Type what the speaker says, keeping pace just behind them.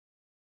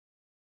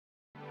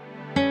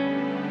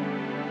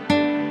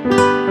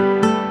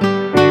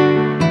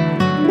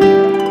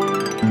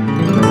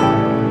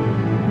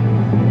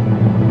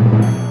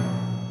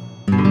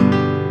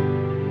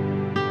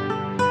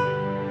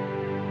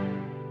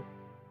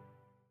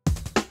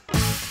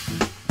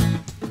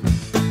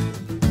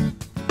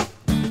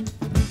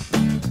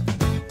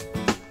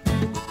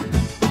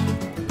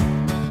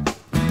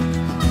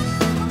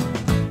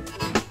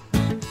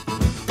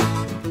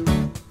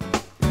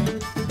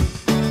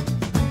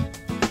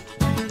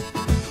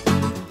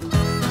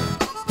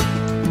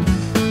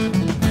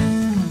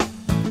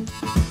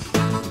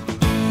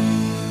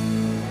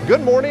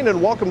Good morning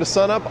and welcome to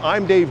SUNUP.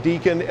 I'm Dave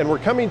Deacon and we're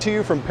coming to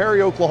you from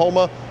Perry,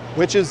 Oklahoma,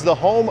 which is the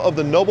home of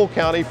the Noble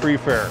County Free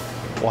Fair.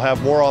 We'll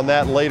have more on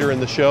that later in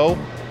the show.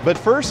 But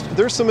first,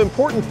 there's some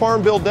important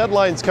Farm Bill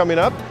deadlines coming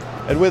up.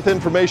 And with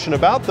information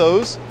about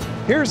those,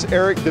 here's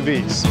Eric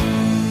DeVries.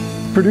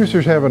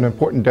 Producers have an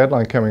important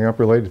deadline coming up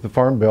related to the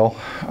Farm Bill.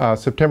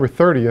 September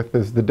 30th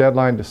is the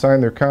deadline to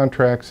sign their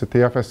contracts at the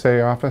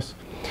FSA office.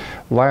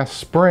 Last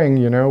spring,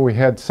 you know, we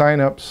had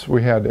sign-ups,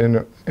 we had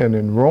an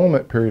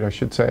enrollment period, I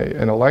should say,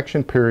 an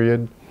election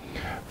period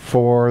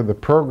for the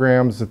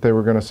programs that they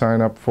were going to sign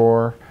up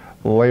for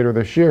later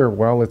this year.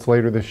 Well, it's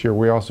later this year.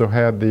 We also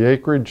had the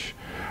acreage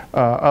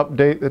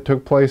update that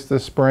took place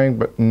this spring,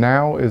 but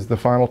now is the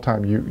final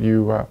time.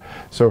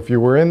 So if you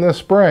were in this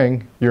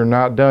spring, you're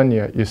not done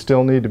yet. You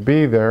still need to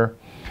be there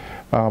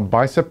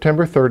by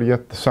September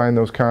 30th to sign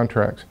those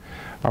contracts.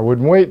 I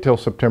wouldn't wait till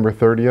September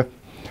 30th.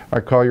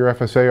 I'd call your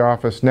FSA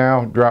office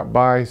now, drop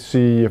by,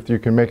 see if you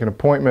can make an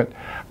appointment.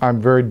 I'm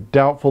very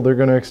doubtful they're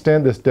going to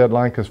extend this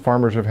deadline because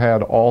farmers have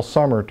had all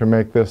summer to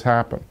make this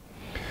happen.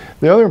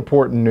 The other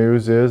important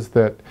news is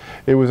that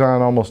it was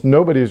on almost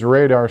nobody's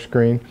radar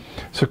screen.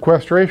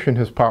 Sequestration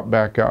has popped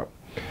back up.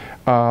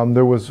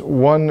 There was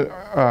one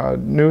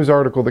news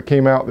article that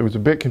came out that was a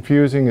bit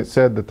confusing. It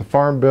said that the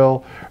Farm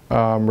Bill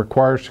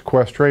requires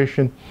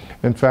sequestration.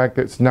 In fact,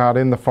 it's not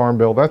in the Farm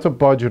Bill. That's a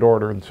budget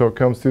order, and so it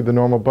comes through the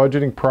normal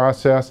budgeting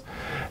process.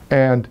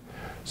 And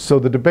so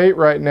the debate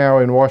right now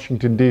in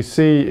Washington,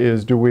 D.C.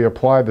 is, do we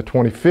apply the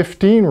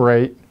 2015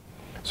 rate,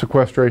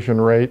 sequestration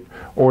rate,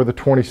 or the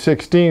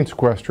 2016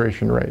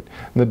 sequestration rate?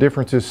 And the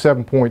difference is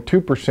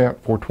 7.2%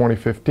 for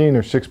 2015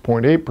 or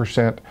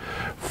 6.8%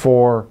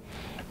 for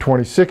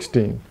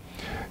 2016.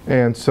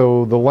 And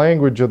so the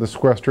language of the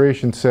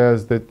sequestration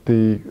says that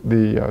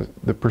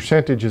the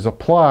percentage is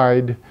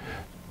applied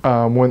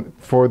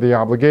for the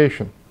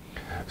obligation.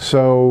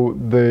 So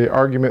the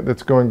argument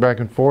that's going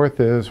back and forth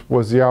is,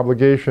 was the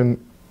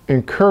obligation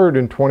incurred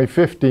in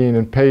 2015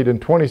 and paid in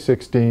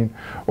 2016,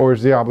 or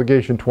is the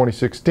obligation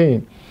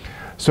 2016?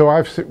 So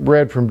I've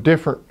read from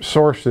different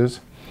sources.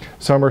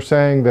 Some are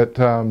saying that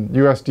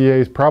USDA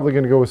is probably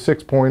going to go with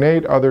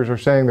 6.8. Others are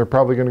saying they're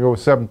probably going to go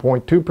with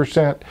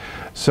 7.2%.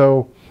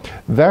 So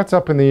that's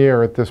up in the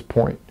air at this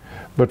point.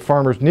 But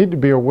farmers need to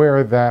be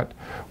aware that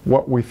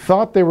what we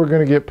thought they were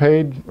going to get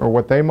paid, or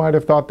what they might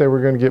have thought they were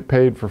going to get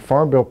paid for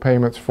Farm Bill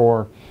payments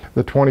for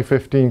the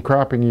 2015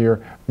 cropping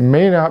year,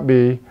 may not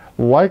be,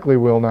 likely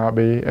will not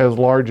be, as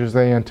large as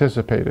they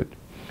anticipated.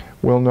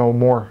 We'll know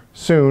more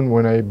soon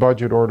when a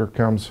budget order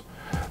comes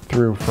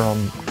through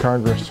from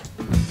Congress.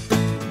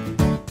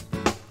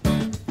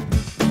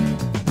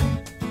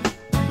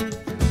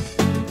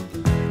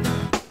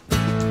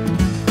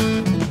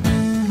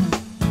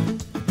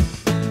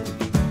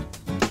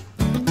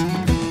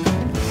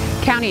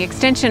 County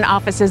Extension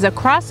offices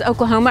across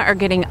Oklahoma are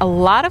getting a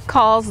lot of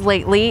calls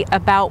lately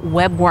about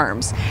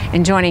webworms.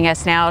 And joining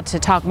us now to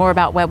talk more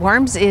about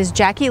webworms is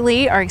Jackie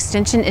Lee, our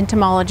Extension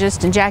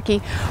entomologist. And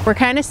Jackie, we're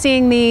kind of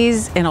seeing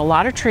these in a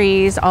lot of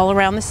trees all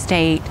around the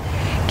state.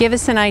 Give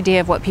us an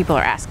idea of what people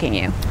are asking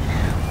you.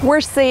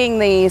 We're seeing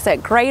these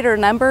at greater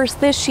numbers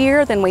this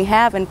year than we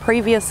have in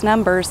previous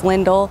numbers,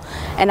 Lyndall,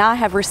 and I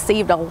have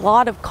received a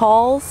lot of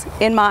calls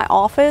in my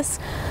office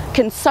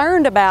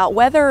concerned about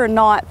whether or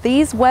not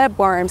these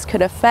webworms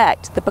could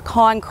affect the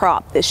pecan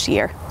crop this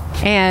year.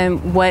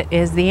 And what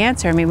is the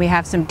answer? I mean, we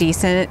have some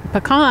decent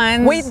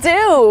pecans. We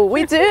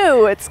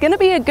do. It's going to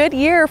be a good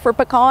year for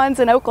pecans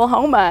in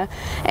Oklahoma.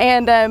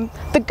 And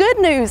the good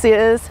news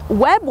is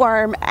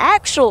webworm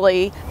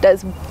actually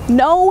does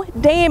no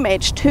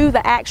damage to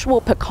the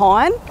actual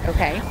pecan,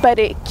 but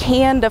it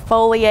can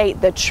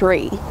defoliate the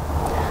tree.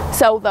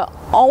 So the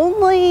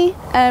only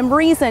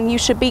reason you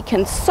should be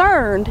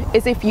concerned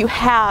is if you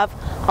have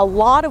a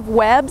lot of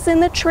webs in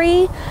the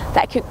tree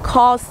that could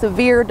cause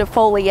severe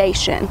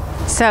defoliation.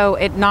 So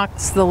it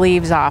knocks the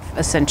leaves off,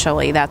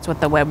 essentially. That's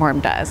what the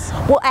webworm does.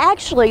 Well,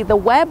 actually, the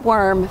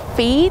webworm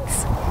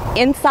feeds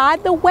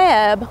inside the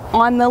web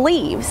on the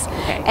leaves.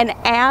 And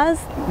as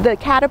the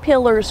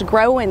caterpillars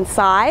grow in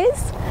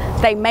size,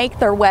 they make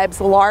their webs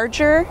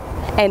larger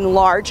and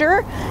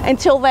larger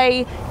until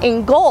they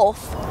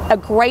engulf a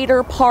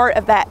greater part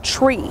of that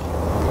tree,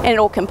 and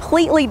it'll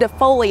completely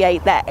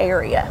defoliate that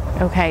area.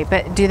 Okay,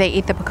 but do they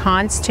eat the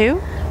pecans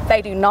too?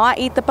 They do not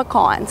eat the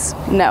pecans,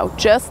 no,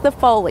 just the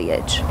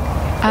foliage.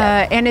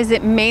 And is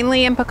it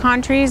mainly in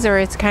pecan trees, or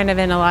it's kind of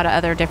in a lot of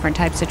other different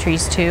types of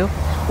trees too?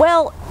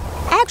 Well,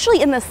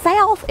 actually in the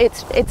south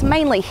it's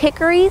mainly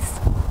hickories,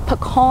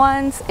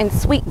 pecans, and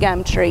sweet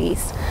gum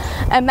trees.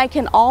 They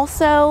can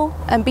also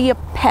be a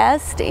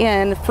pest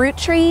in fruit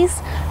trees,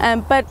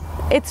 but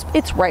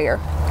it's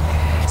rare.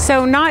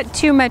 So not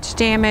too much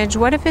damage.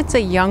 What if it's a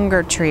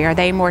younger tree? Are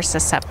they more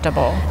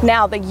susceptible?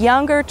 Now, the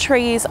younger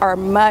trees are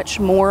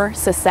much more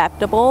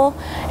susceptible,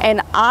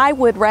 and I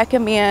would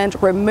recommend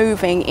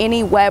removing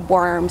any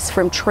webworms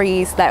from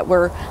trees that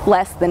were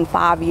less than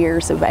 5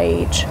 years of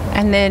age.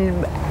 And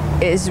then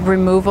is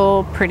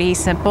removal pretty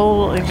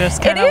simple,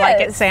 just kind of like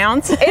it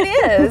sounds? It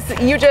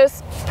is. You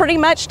just pretty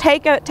much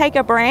take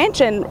a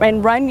branch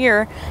and run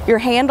your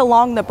hand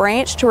along the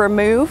branch to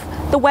remove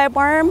the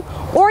webworm,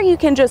 or you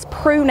can just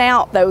prune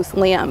out those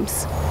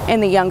limbs in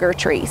the younger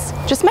trees.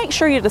 Just make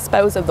sure you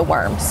dispose of the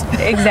worms.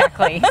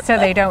 Exactly, so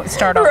they don't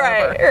start all over.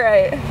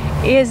 Right.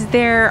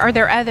 Are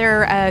there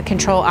other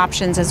control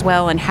options as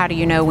well, and how do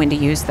you know when to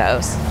use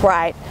those?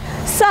 Right.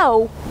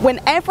 So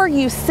whenever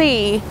you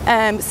see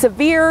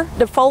severe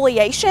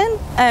defoliation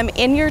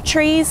in your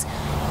trees,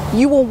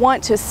 you will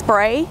want to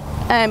spray.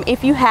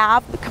 If you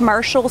have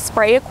commercial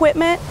spray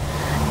equipment,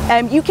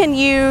 you can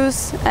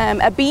use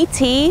a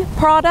BT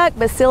product,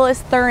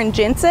 Bacillus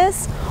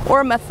thuringiensis,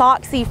 or a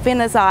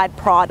methoxyphenazide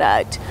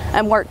product,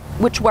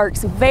 which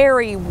works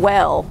very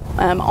well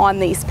on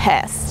these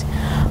pests.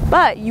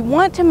 But you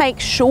want to make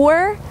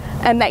sure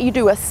that you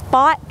do a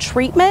spot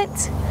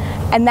treatment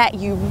and that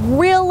you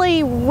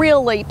really,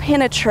 really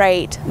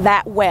penetrate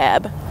that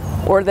web,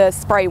 or the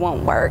spray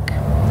won't work.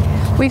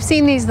 We've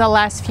seen these the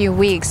last few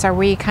weeks. Are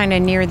we kind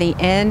of near the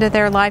end of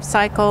their life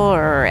cycle,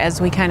 or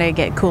as we kind of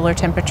get cooler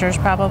temperatures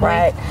probably?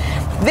 Right.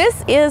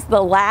 This is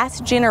the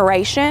last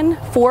generation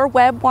for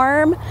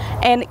webworm,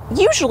 and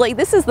usually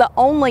this is the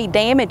only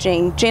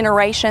damaging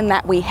generation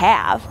that we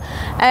have.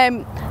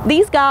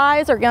 These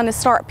guys are going to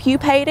start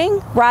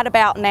pupating right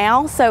about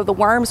now, so the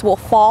worms will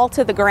fall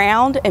to the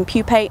ground and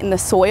pupate in the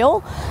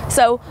soil.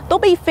 So they'll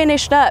be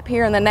finished up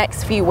here in the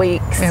next few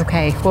weeks.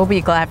 Okay, we'll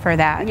be glad for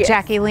that. Yes.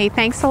 Jackie Lee,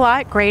 thanks a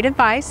lot. Great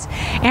advice.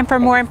 And for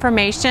more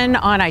information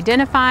on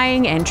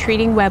identifying and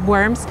treating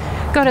webworms,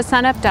 go to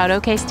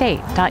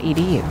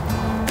sunup.okstate.edu.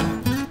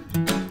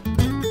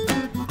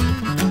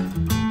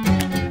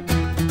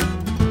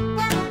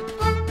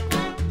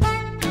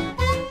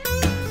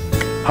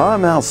 Hi,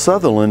 I'm Al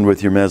Sutherland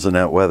with your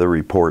Mesonet weather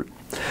report.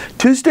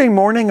 Tuesday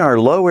morning, our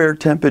low air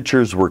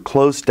temperatures were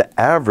close to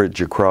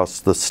average across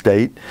the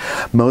state.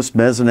 Most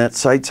Mesonet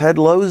sites had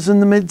lows in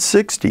the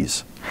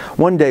mid-60s.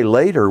 One day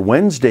later,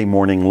 Wednesday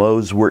morning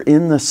lows were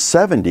in the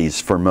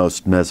 70s for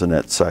most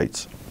Mesonet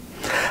sites.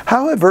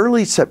 How have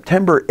early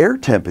September air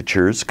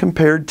temperatures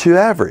compared to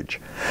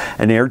average?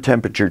 An air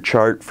temperature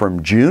chart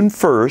from June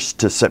 1st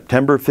to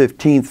September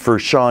 15th for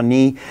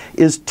Shawnee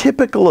is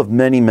typical of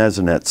many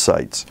Mesonet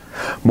sites.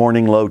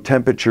 Morning low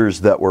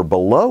temperatures that were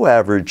below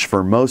average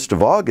for most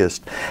of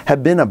August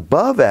have been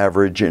above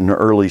average in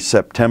early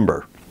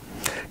September.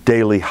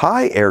 Daily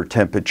high air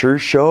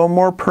temperatures show a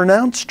more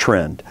pronounced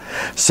trend.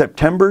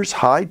 September's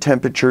high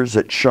temperatures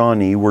at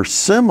Shawnee were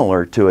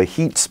similar to a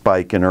heat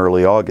spike in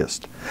early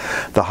August.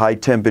 The high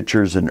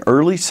temperatures in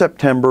early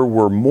September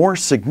were more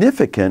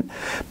significant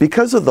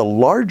because of the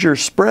larger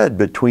spread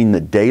between the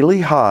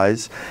daily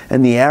highs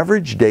and the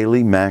average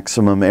daily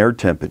maximum air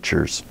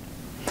temperatures.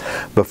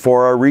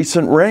 Before our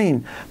recent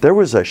rain, there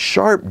was a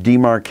sharp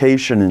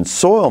demarcation in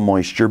soil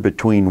moisture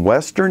between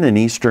western and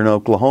eastern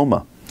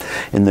Oklahoma.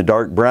 In the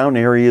dark brown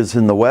areas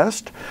in the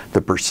west,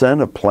 the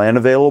percent of plant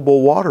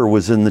available water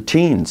was in the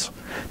teens.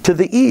 To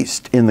the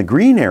east, in the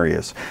green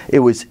areas,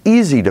 it was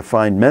easy to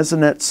find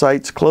Mesonet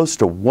sites close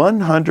to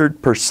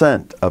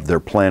 100% of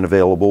their plant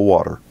available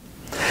water.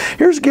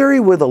 Here's Gary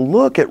with a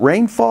look at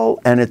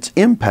rainfall and its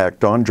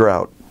impact on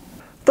drought.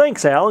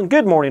 Thanks, Al, and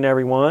good morning,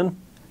 everyone.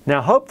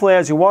 Now, hopefully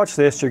as you watch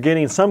this, you're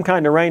getting some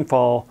kind of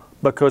rainfall,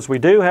 because we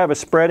do have a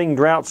spreading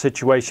drought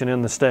situation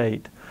in the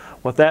state.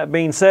 With that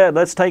being said,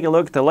 let's take a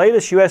look at the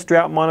latest U.S.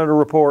 Drought Monitor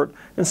report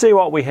and see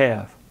what we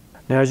have.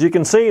 Now, as you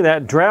can see,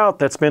 that drought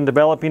that's been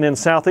developing in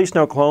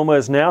southeastern Oklahoma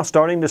is now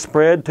starting to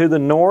spread to the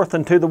north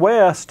and to the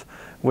west.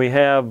 We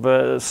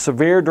have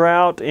severe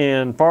drought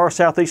in far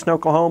southeastern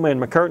Oklahoma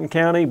and McCurtain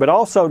County, but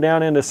also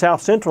down into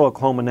south central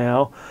Oklahoma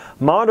now.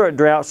 Moderate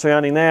drought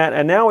surrounding that,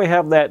 and now we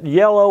have that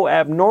yellow,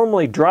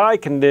 abnormally dry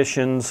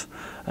conditions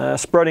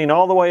spreading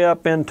all the way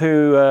up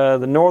into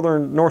the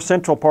north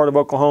central part of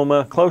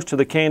Oklahoma, close to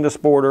the Kansas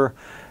border,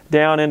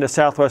 down into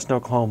southwestern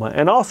Oklahoma,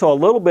 and also a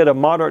little bit of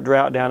moderate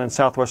drought down in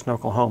southwestern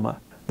Oklahoma.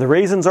 The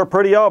reasons are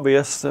pretty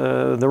obvious.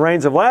 The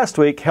rains of last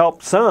week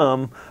helped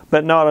some,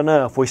 but not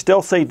enough. We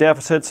still see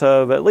deficits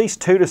of at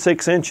least 2 to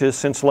 6 inches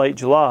since late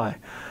July.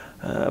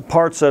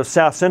 Parts of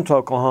south central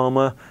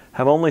Oklahoma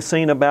have only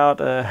seen about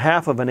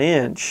half of an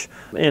inch.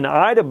 In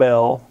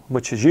Idabel,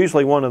 which is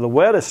usually one of the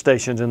wettest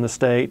stations in the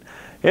state,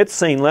 it's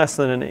seen less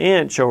than an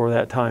inch over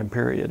that time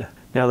period.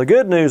 Now, the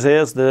good news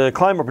is the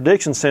Climate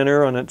Prediction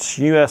Center on its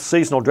U.S.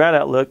 Seasonal Drought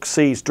Outlook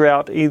sees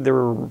drought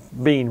either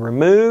being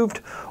removed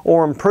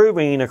or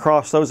improving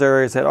across those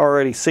areas that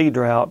already see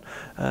drought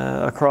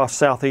across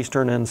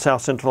southeastern and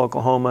south central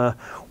Oklahoma,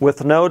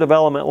 with no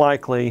development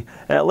likely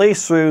at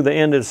least through the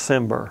end of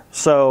December.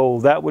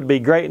 So that would be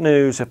great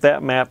news if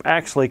that map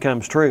actually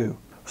comes true.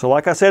 So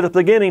like I said at the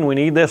beginning, we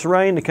need this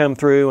rain to come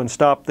through and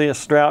stop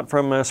this drought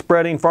from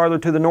spreading farther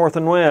to the north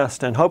and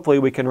west, and hopefully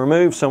we can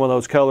remove some of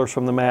those colors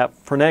from the map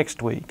for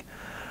next week.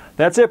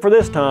 That's it for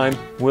this time.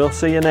 We'll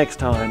see you next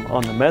time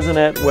on the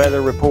Mesonet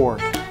Weather Report.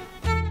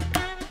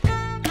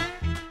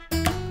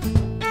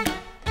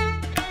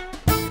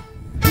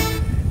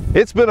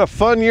 It's been a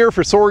fun year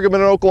for sorghum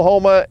in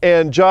Oklahoma,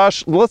 and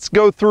Josh, let's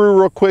go through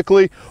real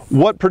quickly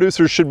what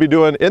producers should be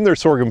doing in their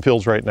sorghum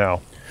fields right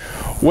now.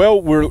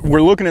 Well,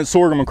 we're looking at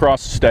sorghum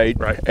across the state,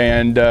 right,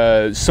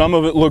 and some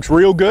of it looks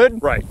real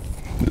good. Right.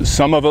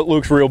 Some of it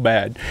looks real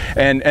bad,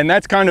 and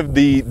that's kind of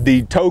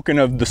the token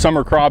of the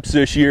summer crops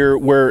this year.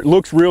 Where it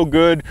looks real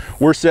good,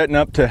 we're setting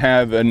up to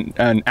have an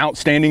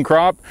outstanding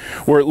crop.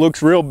 Where it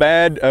looks real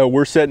bad,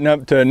 we're setting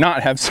up to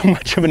not have so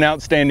much of an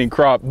outstanding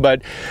crop.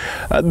 But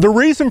the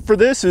reason for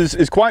this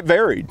is quite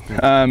varied.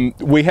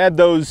 We had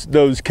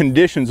those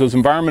conditions, those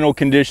environmental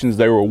conditions.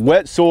 They were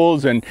wet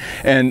soils, and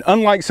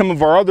unlike some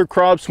of our other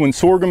crops, when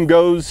sorghum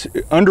goes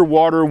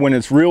underwater when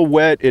it's real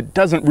wet, it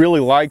doesn't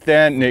really like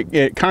that, and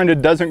it kind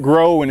of doesn't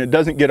grow and it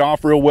doesn't get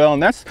off real well.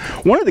 And that's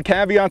one of the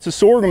caveats of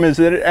sorghum, is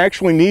that it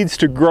actually needs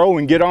to grow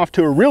and get off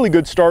to a really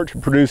good start to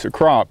produce a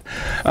crop.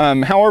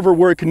 However,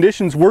 where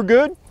conditions were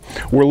good,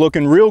 we're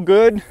looking real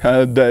good.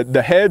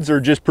 The heads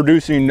are just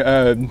producing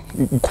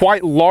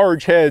quite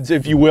large heads,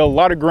 if you will, a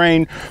lot of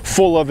grain,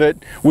 full of it.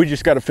 We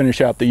just got to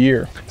finish out the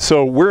year.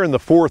 So we're in the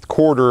fourth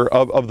quarter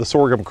of the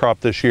sorghum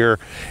crop this year.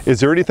 Is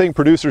there anything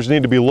producers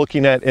need to be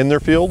looking at in their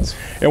fields?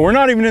 And we're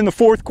not even in the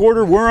fourth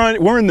quarter.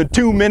 We're in the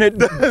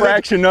 2-minute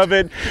fraction of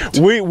it.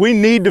 We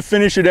need to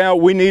finish it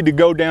out. We need to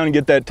go down and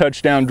get that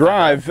touchdown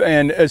drive.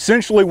 And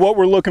essentially what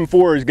we're looking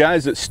for is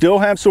guys that still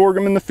have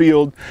sorghum in the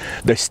field.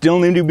 They still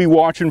need to be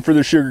watching for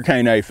the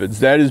sugarcane aphids.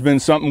 That has been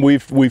something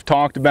we've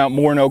talked about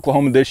more in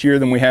Oklahoma this year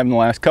than we have in the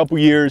last couple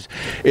years.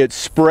 It's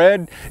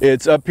spread.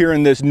 It's up here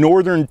in this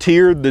northern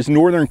tier, this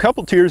northern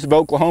couple tiers of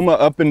Oklahoma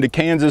up into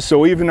Kansas.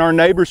 So even our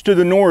neighbors to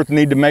the north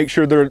need to make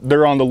sure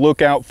they're on the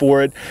lookout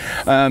for it.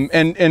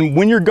 And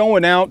when you're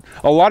going out,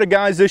 a lot of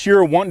guys this year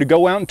are wanting to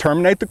go out and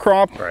terminate the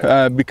crop,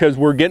 right, because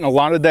we're getting a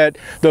lot of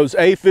those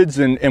aphids,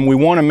 and we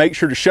want to make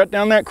sure to shut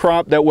down that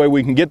crop. That way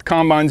we can get the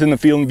combines in the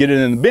field and get it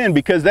in the bin,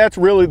 because that's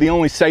really the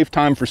only safe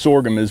time for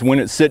sorghum, is when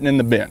it's sitting in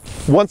the bin.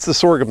 Once the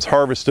sorghum's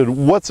harvested,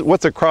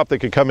 what's a crop that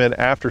could come in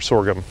after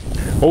sorghum?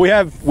 Well, we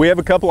have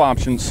a couple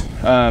options.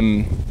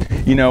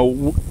 You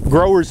know,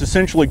 growers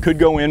essentially could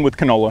go in with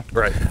canola.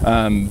 Right.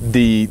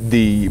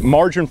 The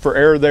margin for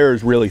error there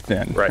is really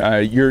thin.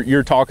 Right.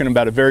 You're talking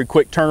about a very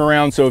quick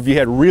turnaround. So if you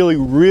had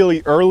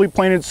really early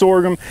planted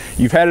sorghum,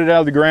 you've had it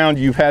out of the ground,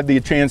 you've had the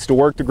chance to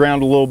work the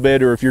ground a little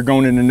bit, or if you're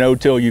going into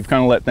no-till, you've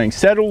kind of let things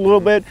settle a little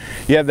bit,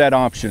 you have that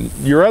option.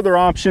 Your other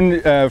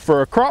option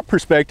for a crop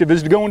perspective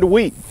is to go into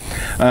wheat.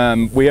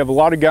 We have a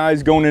lot of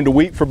guys going into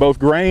wheat for both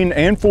grain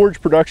and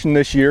forage production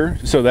this year,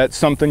 so that's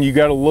something you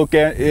got to look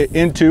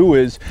into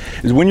is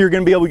when you're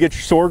going to be able to get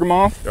your sorghum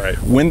off,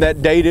 right, when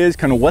that date is,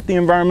 kind of what the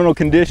environmental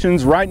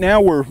conditions. Right now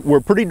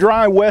we're pretty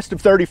dry west of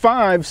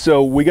 35,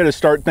 so we got to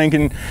start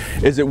thinking,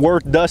 is it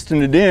worth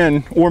dusting it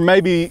in, or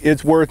maybe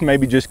it's worth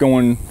maybe just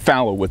going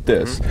fallow with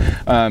this.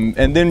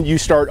 And then you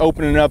start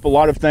opening up a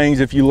lot of things.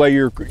 If you lay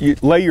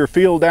your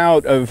field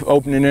out of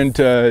opening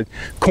into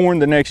corn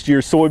the next year,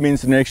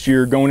 soybeans the next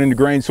year, going into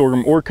grain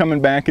sorghum, or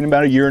coming back in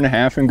about a year and a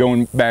half and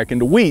going back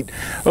into wheat.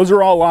 Those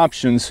are all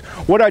options.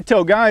 What I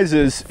tell guys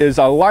is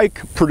I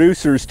like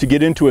producers to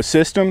get into a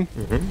system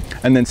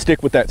and then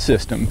stick with that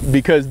system,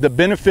 because the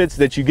benefits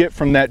that you get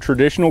from that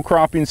traditional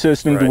cropping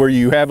system, right, to where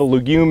you have a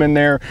legume in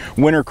there,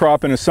 winter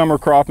crop and a summer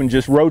crop, and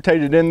just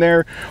rotate it in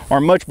there, are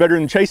much better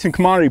than chasing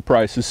commodity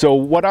prices. So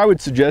what I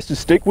would suggest is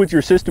stick with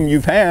your system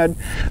you've had.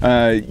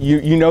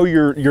 You know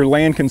your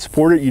land can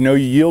support it, you know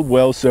you yield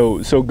well,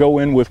 so go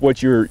in with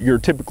what you're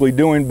typically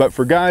doing. But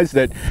for guys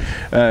that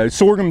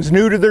sorghum's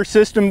new to their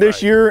system this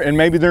right, year, and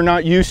maybe they're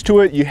not used to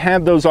it, you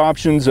have those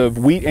options of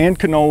wheat and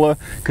canola.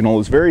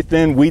 Canola's very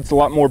thin, wheat's a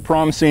lot more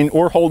promising,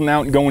 or holding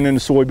out and going into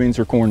soybeans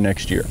or corn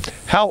next year.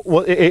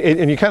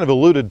 And you kind of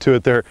alluded to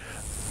it there.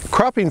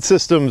 Cropping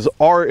systems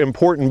are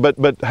important,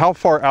 but how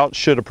far out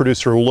should a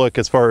producer look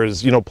as far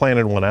as, you know,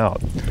 planning one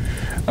out?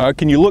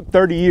 Can you look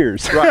 30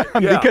 years? Right,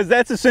 yeah. Because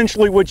that's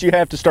essentially what you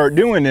have to start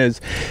doing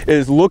is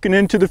looking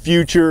into the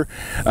future.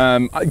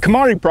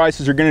 Commodity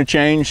prices are going to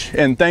change,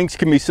 and things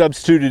can be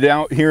substituted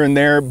out here and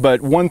there, but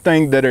one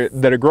thing that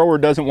a grower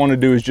doesn't want to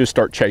do is just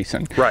start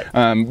chasing. Right.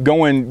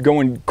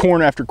 Going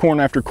corn after corn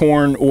after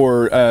corn,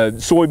 or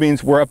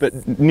soybeans were up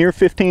at near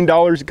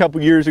 $15 a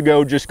couple years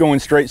ago, just going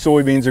straight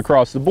soybeans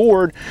across the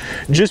board,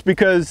 just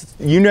because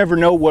you never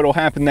know what will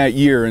happen that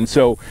year. And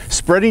so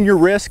spreading your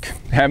risk,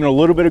 having a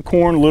little bit of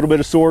corn, a little bit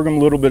of sorghum, a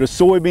little bit of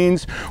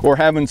soybeans, or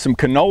having some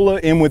canola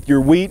in with your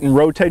wheat and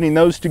rotating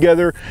those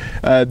together,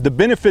 the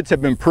benefits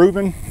have been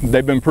proven.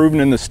 They've been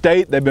proven in the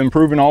state, they've been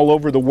proven all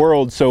over the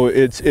world. So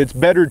it's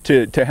better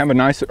to have a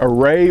nice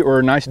array or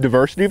a nice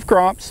diversity of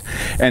crops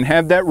and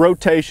have that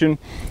rotation,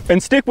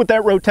 and stick with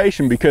that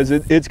rotation, because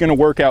it's going to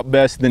work out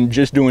best than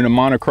just doing a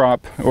monocrop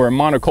or a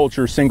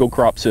monoculture single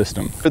crop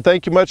system.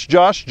 Thank you much,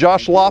 Josh.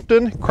 Josh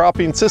Lofton,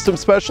 Cropping System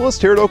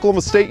Specialist here at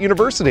Oklahoma State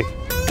University.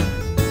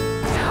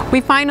 We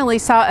finally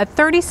saw a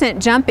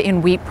 30-cent jump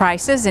in wheat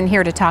prices, and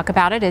here to talk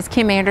about it is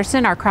Kim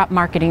Anderson, our crop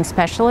marketing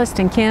specialist.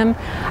 And Kim,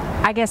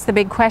 I guess the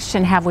big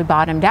question, have we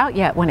bottomed out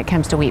yet when it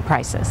comes to wheat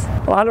prices?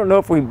 Well, I don't know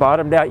if we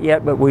bottomed out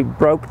yet, but we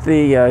broke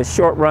the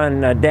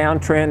short-run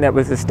downtrend that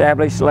was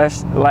established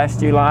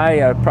last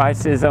July.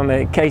 Prices on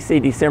the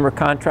KC December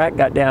contract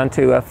got down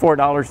to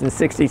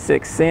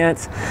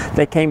 $4.66.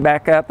 They came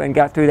back up and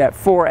got through that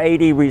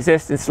 480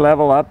 resistance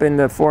level up in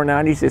the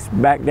 490s. It's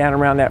back down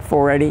around that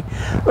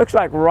 480. Looks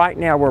like right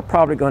now we're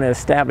probably going to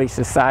establish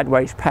a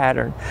sideways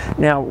pattern.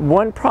 Now,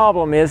 one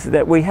problem is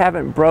that we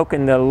haven't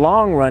broken the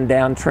long-run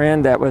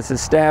downtrend that was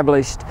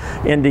established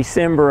in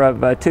December of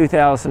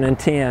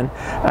 2010.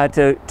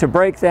 To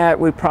break that,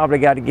 we probably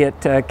got to get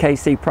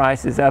KC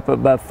prices up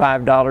above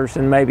 $5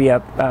 and maybe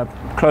up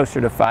closer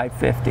to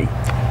 $5.50.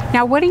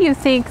 Now, what do you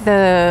think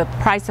the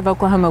price of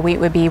Oklahoma wheat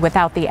would be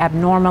without the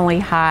abnormally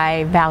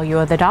high value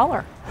of the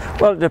dollar?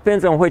 Well, it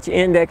depends on which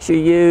index you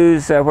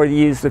use, whether you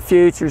use the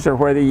futures or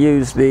whether you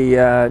use the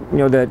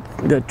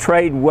the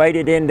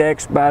trade-weighted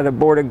index by the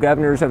Board of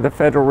Governors of the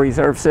Federal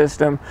Reserve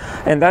System,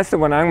 and that's the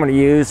one I'm going to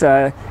use.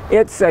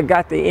 It's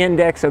got the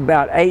index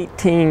about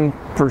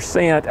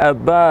 18%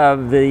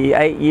 above the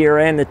 8-year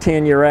and the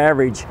 10-year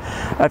average.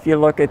 If you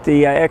look at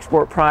the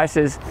export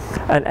prices,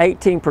 an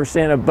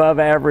 18% above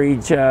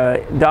average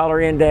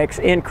dollar index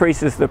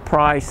increases the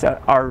price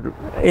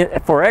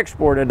for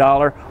export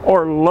 $1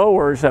 or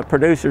lowers a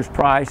producer's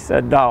price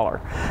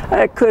 $1.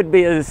 It could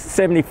be as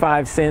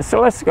 75 cents,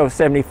 so let's go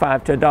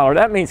 75 to $1.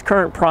 That means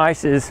current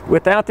prices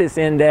without this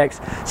index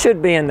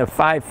should be in the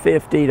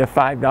 $5.50 to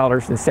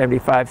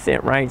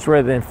 $5.75 range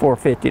rather than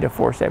 $4.50 to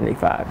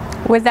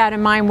 $4.75. With that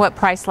in mind, what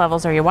price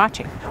levels are you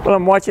watching? Well,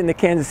 I'm watching the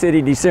Kansas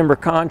City December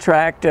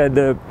contract.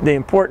 The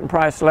important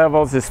price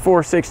levels is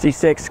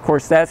 $4.66. Of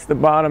course, that's the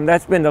bottom.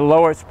 That's been the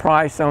lowest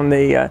price on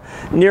the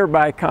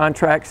nearby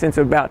contract since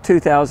about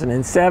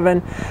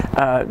 2007.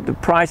 The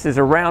price is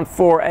around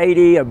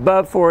 $4.80.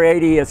 Above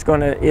 $4.80,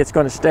 it's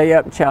going to stay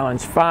up and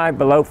challenge $5.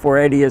 Below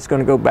 $4.80, it's going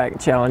to go back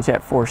and challenge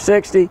at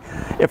 $4.60.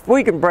 If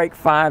we can break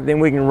 $5, then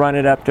we can run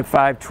it up to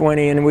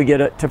 $5.20, and we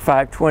get it to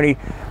 $5.20.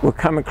 We're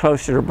coming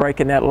closer to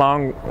breaking that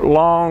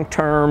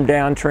long-term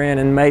downtrend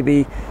and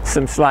maybe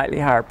some slightly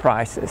higher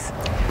prices.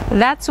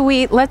 That's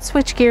wheat. Let's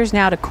switch gears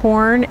now to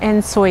corn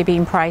and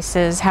soybean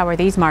prices. How are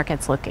these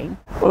markets looking?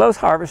 Well, those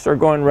harvests are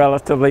going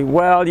relatively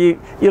well. You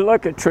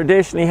look at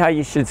traditionally how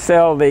you should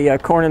sell the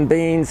corn and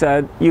beans.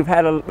 You've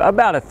had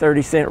about a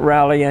 30-cent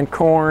rally in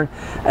corn.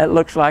 It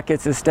looks like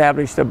it's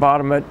established the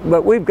bottom,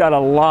 but we've got a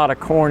lot of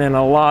corn and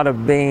a lot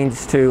of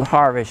beans to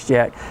harvest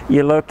yet.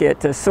 You look at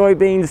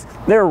soybeans,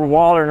 they're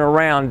wallering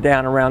around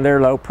down around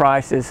their low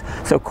prices.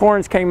 So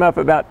corn's came up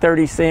about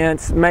 30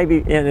 cents, maybe,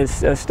 and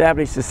it's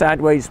established a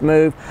sideways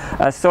move.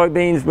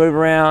 Soybeans move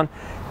around.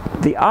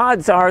 The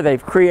odds are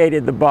they've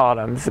created the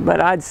bottoms,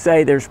 but I'd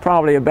say there's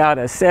probably about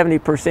a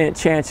 70%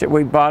 chance that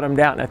we bottomed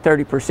out and a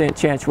 30%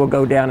 chance we'll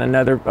go down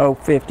another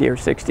 50 or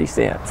 60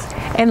 cents.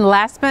 And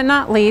last but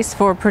not least,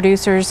 for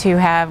producers who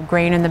have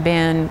grain in the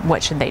bin,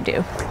 what should they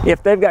do?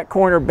 If they've got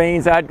corn or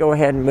beans, I'd go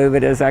ahead and move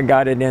it as I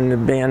got it in the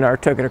bin or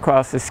took it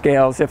across the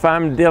scales. If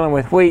I'm dealing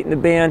with wheat in the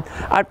bin,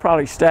 I'd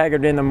probably stagger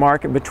it in the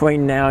market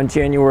between now and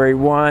January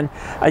 1.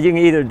 You can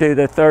either do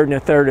the third and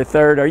a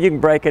third, or you can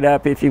break it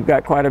up if you've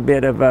got quite a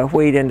bit of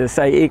wheat into,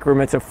 say,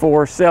 increments of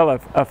 4, sell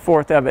a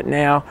fourth of it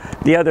now,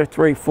 the other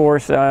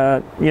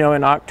 3/4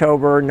 in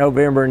October,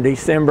 November, and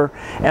December.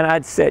 And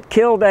I'd set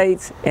kill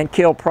dates and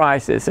kill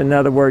prices. In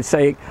other words,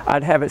 say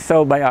I'd have it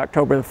sold by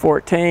October the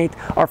 14th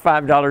or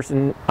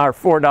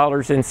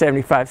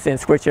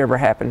 $4.75, whichever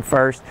happened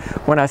first.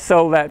 When I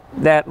sold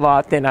that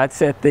lot, then I'd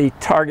set the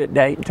target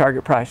date and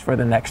target price for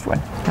the next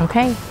one.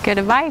 Okay, good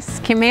advice.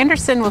 Kim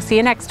Anderson, we'll see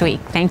you next week.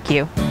 Thank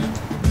you.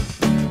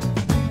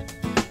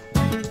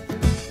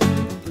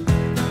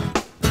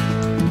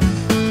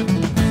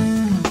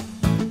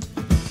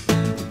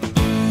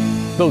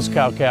 Those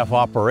cow-calf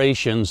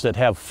operations that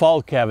have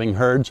fall calving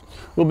herds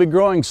will be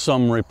growing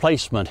some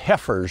replacement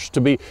heifers to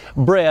be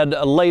bred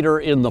later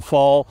in the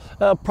fall,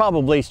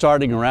 probably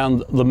starting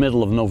around the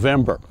middle of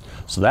November.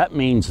 So that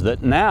means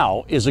that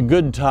now is a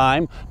good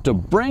time to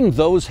bring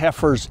those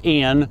heifers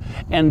in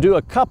and do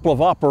a couple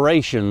of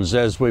operations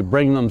as we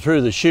bring them through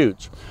the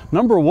chutes.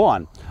 Number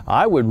one,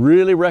 I would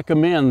really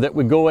recommend that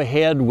we go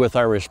ahead with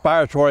our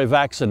respiratory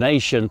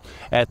vaccination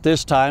at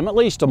this time, at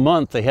least a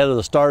month ahead of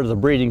the start of the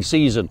breeding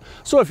season.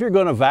 So if you're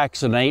going to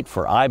vaccinate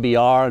for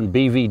IBR and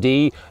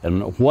BVD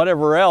and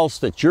whatever else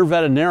that your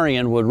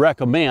veterinarian would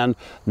recommend,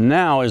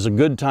 now is a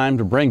good time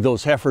to bring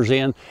those heifers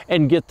in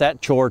and get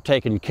that chore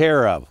taken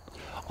care of.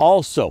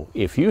 Also,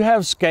 if you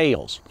have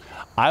scales,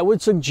 I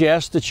would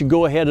suggest that you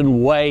go ahead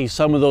and weigh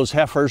some of those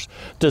heifers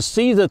to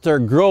see that they're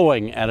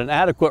growing at an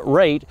adequate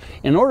rate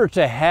in order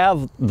to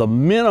have the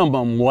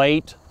minimum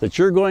weight that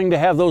you're going to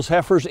have those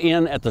heifers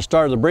in at the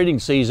start of the breeding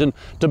season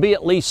to be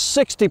at least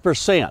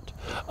 60%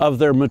 of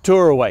their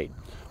mature weight.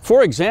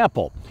 For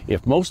example,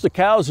 If most of the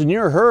cows in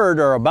your herd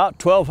are about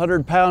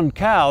 1,200-pound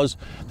cows,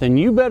 then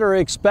you better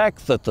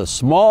expect that the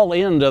small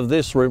end of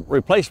this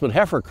replacement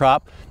heifer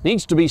crop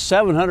needs to be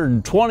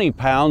 720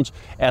 pounds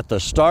at the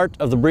start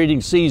of the breeding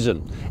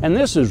season. And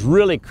this is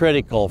really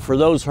critical for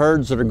those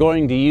herds that are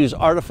going to use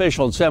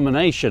artificial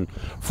insemination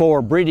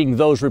for breeding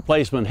those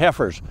replacement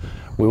heifers.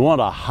 We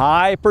want a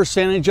high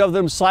percentage of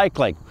them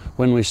cycling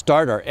when we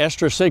start our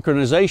estrus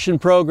synchronization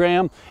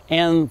program,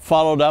 and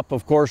followed up,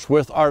 of course,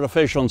 with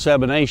artificial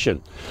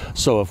insemination.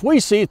 So if we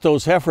see that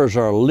those heifers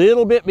are a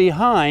little bit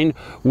behind,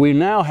 we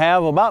now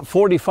have about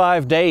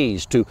 45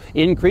 days to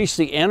increase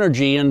the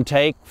energy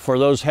intake for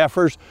those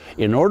heifers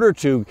in order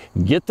to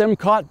get them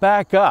caught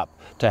back up,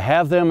 to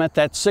have them at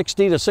that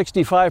 60 to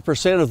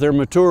 65% of their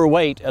mature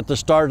weight at the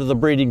start of the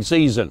breeding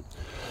season.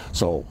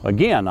 So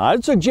again,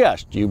 I'd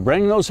suggest you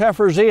bring those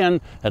heifers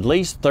in at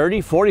least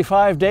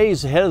 30-45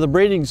 days ahead of the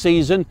breeding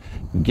season,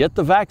 get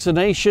the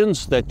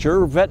vaccinations that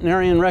your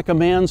veterinarian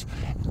recommends,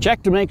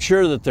 check to make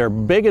sure that they're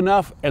big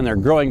enough and they're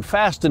growing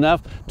fast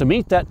enough to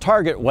meet that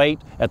target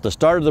weight at the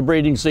start of the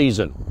breeding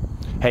season.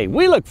 Hey,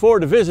 we look forward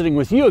to visiting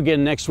with you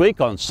again next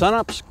week on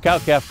SUNUP's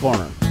Cow-Calf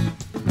Corner.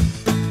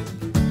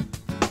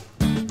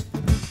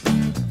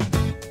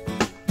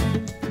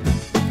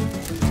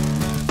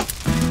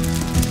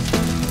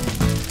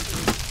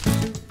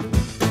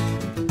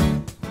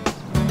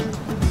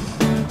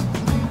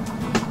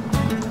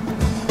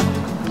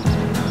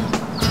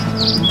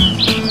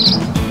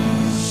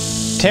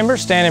 Timber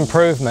stand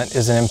improvement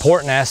is an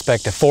important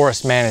aspect of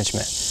forest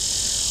management.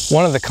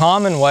 One of the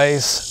common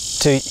ways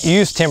to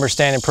use timber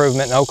stand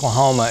improvement in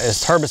Oklahoma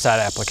is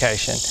herbicide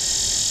application.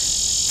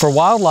 For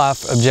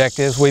wildlife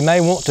objectives, we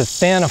may want to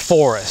thin a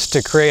forest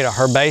to create a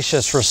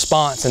herbaceous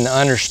response in the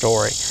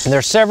understory. And there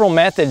are several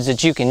methods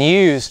that you can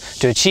use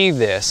to achieve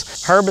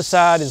this.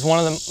 Herbicide is one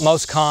of the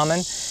most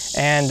common,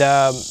 and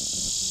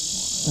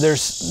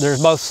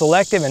there's both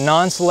selective and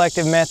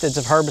non-selective methods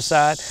of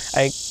herbicide.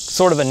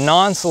 Sort of a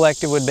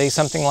non-selective would be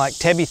something like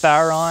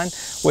tebuthyron,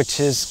 which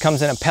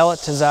comes in a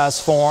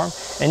pelletized form,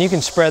 and you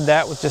can spread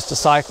that with just a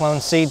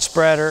cyclone seed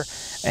spreader.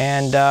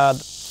 And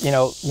you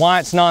know, why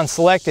it's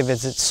non-selective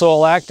is it's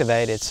soil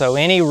activated, so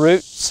any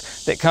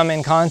roots that come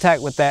in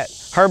contact with that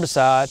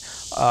herbicide,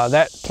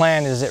 that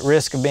plant is at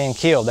risk of being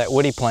killed, that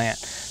woody plant.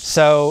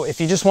 So if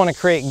you just want to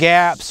create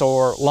gaps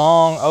or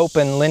long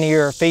open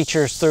linear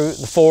features through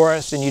the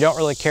forest and you don't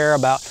really care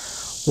about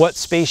what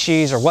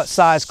species or what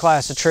size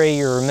class of tree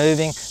you're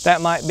removing, that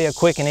might be a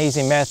quick and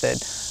easy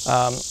method.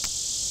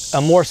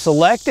 A more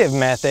selective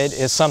method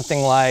is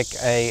something like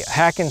a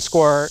hack and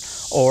squirt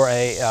or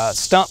a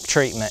stump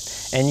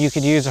treatment, and you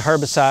could use a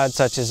herbicide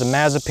such as a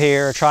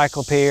mazapir,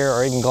 triclopyr,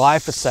 or even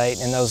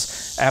glyphosate in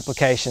those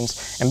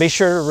applications. And be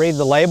sure to read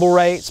the label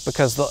rates,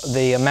 because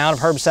the amount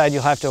of herbicide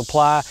you'll have to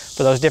apply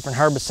for those different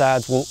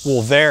herbicides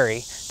will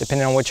vary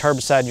depending on which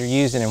herbicide you're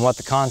using and what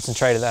the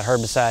concentrate of that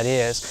herbicide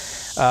is.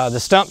 The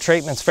stump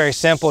treatment's very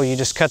simple. You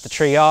just cut the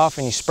tree off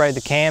and you spray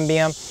the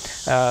cambium.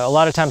 A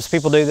lot of times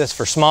people do this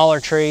for smaller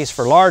trees.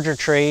 For larger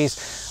trees,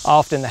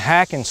 often the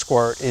hack and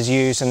squirt is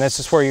used, and this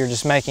is where you're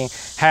just making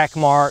hack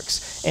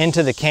marks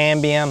into the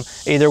cambium,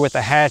 either with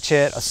a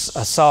hatchet, a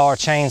saw or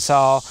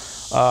chainsaw,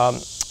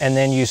 and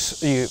then you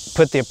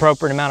put the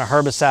appropriate amount of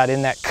herbicide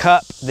in that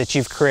cup that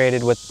you've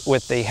created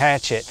with the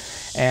hatchet,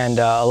 and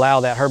allow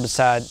that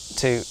herbicide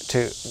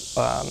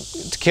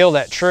to kill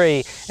that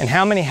tree. And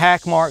how many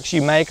hack marks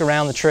you make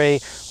around the tree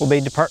will be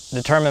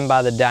determined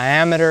by the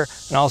diameter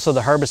and also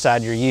the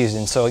herbicide you're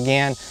using. So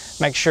again,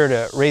 make sure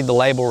to read the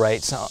label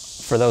rates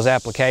for those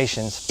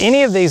applications.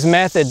 Any of these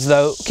methods,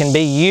 though, can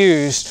be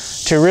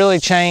used to really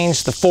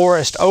change the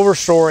forest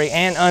overstory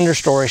and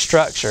understory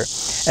structure.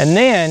 And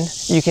then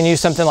you can use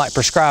something like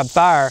prescribed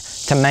fire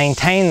to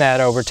maintain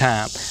that over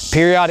time.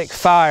 Periodic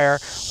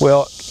fire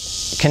will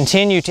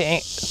continue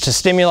to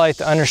stimulate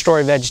the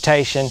understory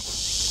vegetation,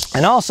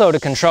 and also to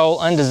control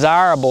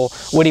undesirable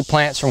woody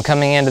plants from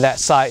coming into that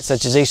site,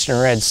 such as eastern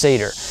red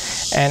cedar.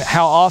 And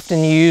how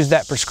often you use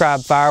that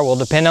prescribed fire will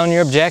depend on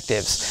your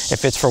objectives.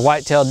 If it's for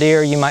white-tailed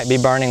deer, you might be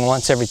burning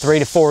once every 3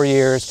 to 4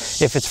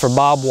 years. If it's for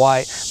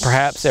bobwhite,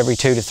 perhaps every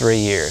 2 to 3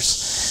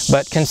 years.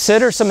 But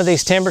consider some of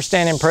these timber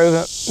stand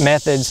improvement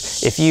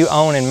methods if you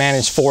own and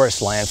manage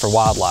forest land for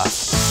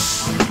wildlife.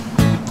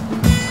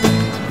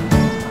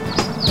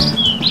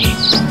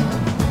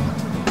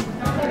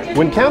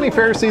 When county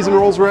fair season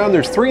rolls around,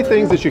 there's 3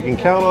 things that you can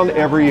count on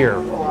every year: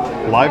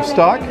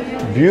 livestock,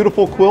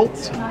 beautiful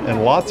quilts,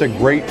 and lots of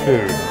great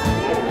food.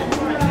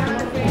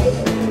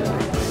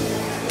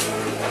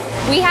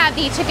 We have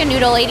the chicken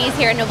noodle ladies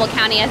here in Noble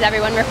County, as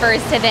everyone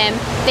refers to them.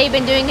 They've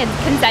been doing a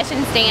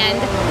concession stand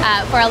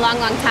for a long,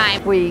 long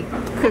time. We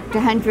cooked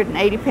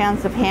 180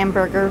 pounds of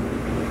hamburger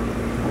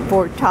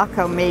for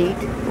taco meat.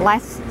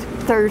 Last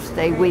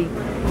Thursday we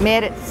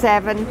met at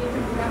 7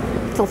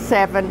 till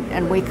 7,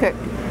 and we cooked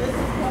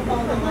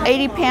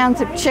 80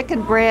 pounds of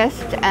chicken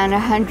breast and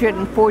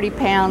 140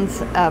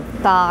 pounds of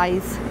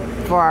thighs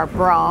for our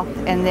broth,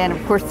 and then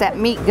of course that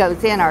meat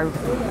goes in our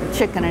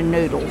chicken and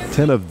noodles.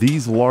 10 of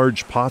these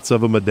large pots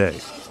of them a day.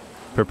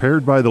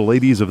 prepared by the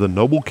ladies of the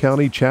Noble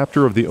County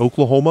chapter of the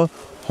Oklahoma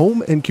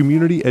Home and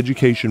Community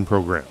Education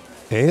Program.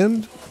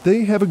 And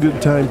they have a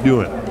good time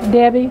doing it.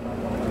 Debbie,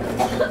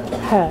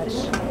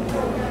 hush.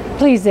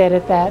 Please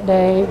edit that,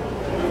 Dave.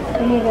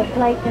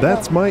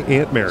 That's my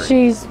Aunt Mary.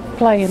 She's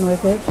playing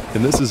with it.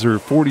 And this is her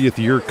 40th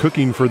year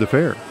cooking for the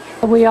fair.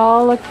 We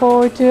all look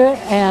forward to it,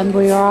 and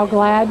we are all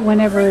glad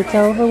whenever it's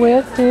over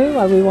with, too.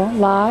 We won't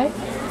lie.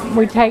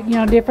 We take,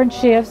 different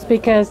shifts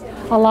because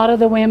a lot of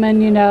the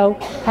women,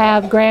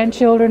 have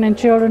grandchildren and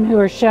children who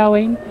are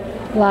showing.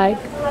 Like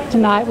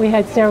tonight we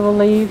had several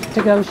leave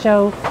to go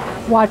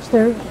watch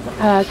their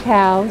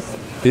cows.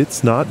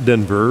 It's not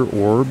Denver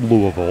or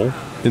Louisville.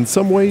 In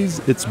some ways,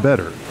 it's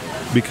better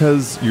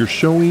because you're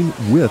showing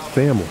with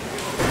family.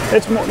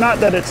 It's not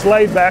that it's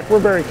laid back, we're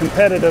very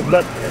competitive,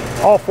 but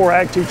all 4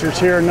 ag teachers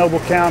here in Noble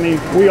County,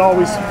 we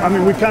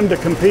come to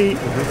compete,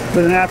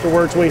 but then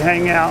afterwards we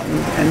hang out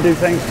and do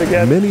things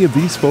together. Many of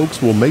these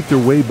folks will make their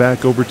way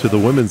back over to the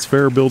Women's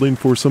Fair building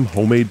for some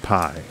homemade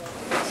pie.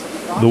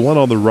 The one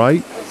on the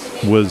right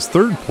was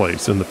 3rd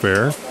place in the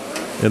fair,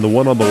 and the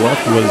one on the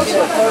left was...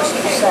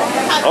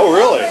 Oh,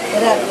 really?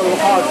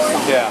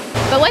 Yeah.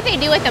 But what they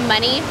do with the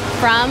money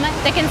from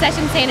the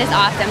concession stand is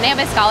awesome. They have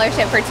a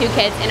scholarship for 2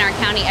 kids in our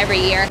county every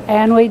year.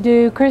 And we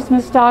do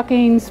Christmas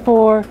stockings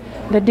for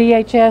the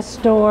DHS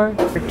store.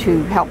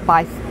 To help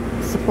buy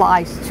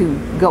supplies to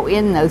go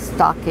in those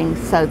stockings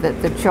so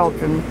that the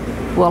children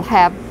will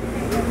have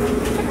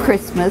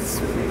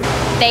Christmas.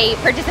 They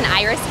purchase an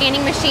iris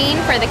scanning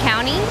machine for the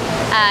county.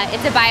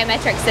 It's a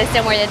biometric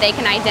system where they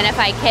can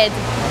identify kids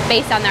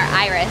based on their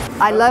iris.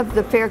 I love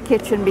the fair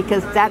kitchen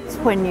because that's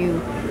when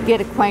you get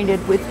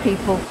acquainted with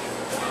people.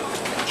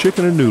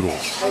 Chicken and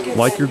noodles,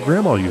 like your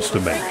grandma used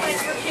to make.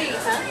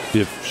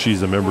 If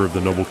she's a member of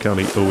the Noble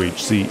County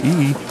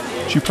OHCE,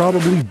 she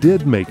probably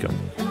did make them,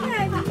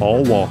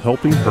 all while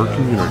helping her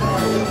community.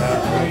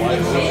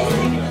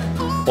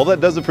 Well, that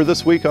does it for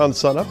this week on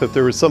SUNUP. If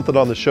there was something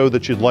on the show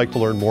that you'd like to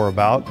learn more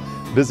about,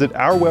 visit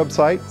our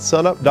website,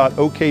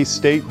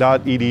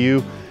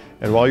 sunup.okstate.edu,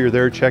 and while you're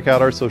there, check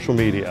out our social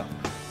media.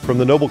 From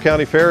the Noble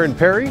County Fair in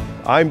Perry,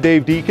 I'm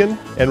Dave Deacon,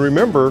 and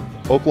remember,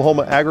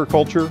 Oklahoma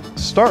agriculture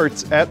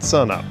starts at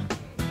sunup.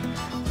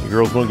 You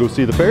girls want to go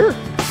see the fair?